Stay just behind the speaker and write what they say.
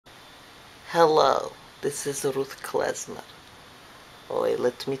Hello, this is Ruth Klezmer. Oh,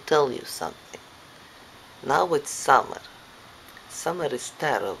 let me tell you something. Now it's summer. Summer is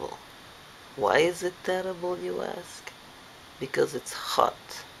terrible. Why is it terrible, you ask? Because it's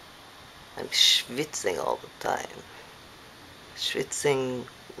hot. I'm schwitzing all the time. Schwitzing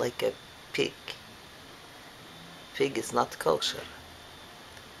like a pig. Pig is not kosher.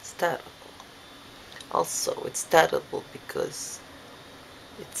 It's terrible. Also, it's terrible because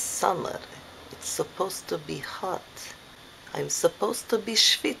it's summer. It's supposed to be hot. I'm supposed to be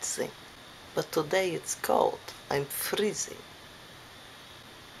schwitzing. But today it's cold. I'm freezing.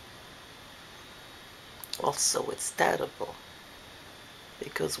 Also, it's terrible.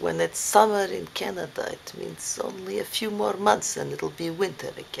 Because when it's summer in Canada, it means only a few more months and it'll be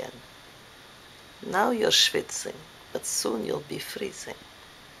winter again. Now you're schwitzing, but soon you'll be freezing.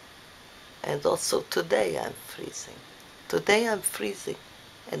 And also today I'm freezing. Today I'm freezing,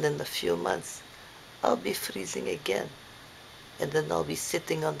 and in a few months I'll be freezing again. And then I'll be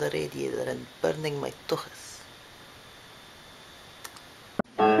sitting on the radiator and burning my tuchus.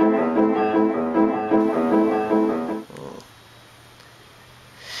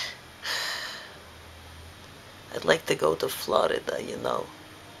 I'd like to go to Florida,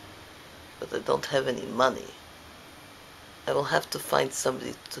 but I don't have any money. I will have to find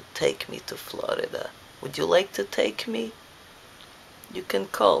somebody to take me to Florida. Would you like to take me? You can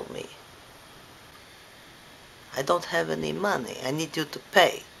call me. I don't have any money. I need you to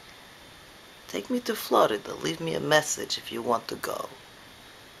pay. Take me to Florida. Leave me a message if you want to go.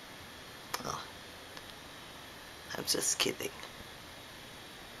 Oh, I'm just kidding.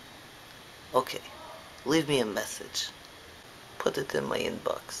 Okay, leave me a message. Put it in my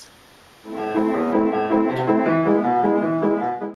inbox.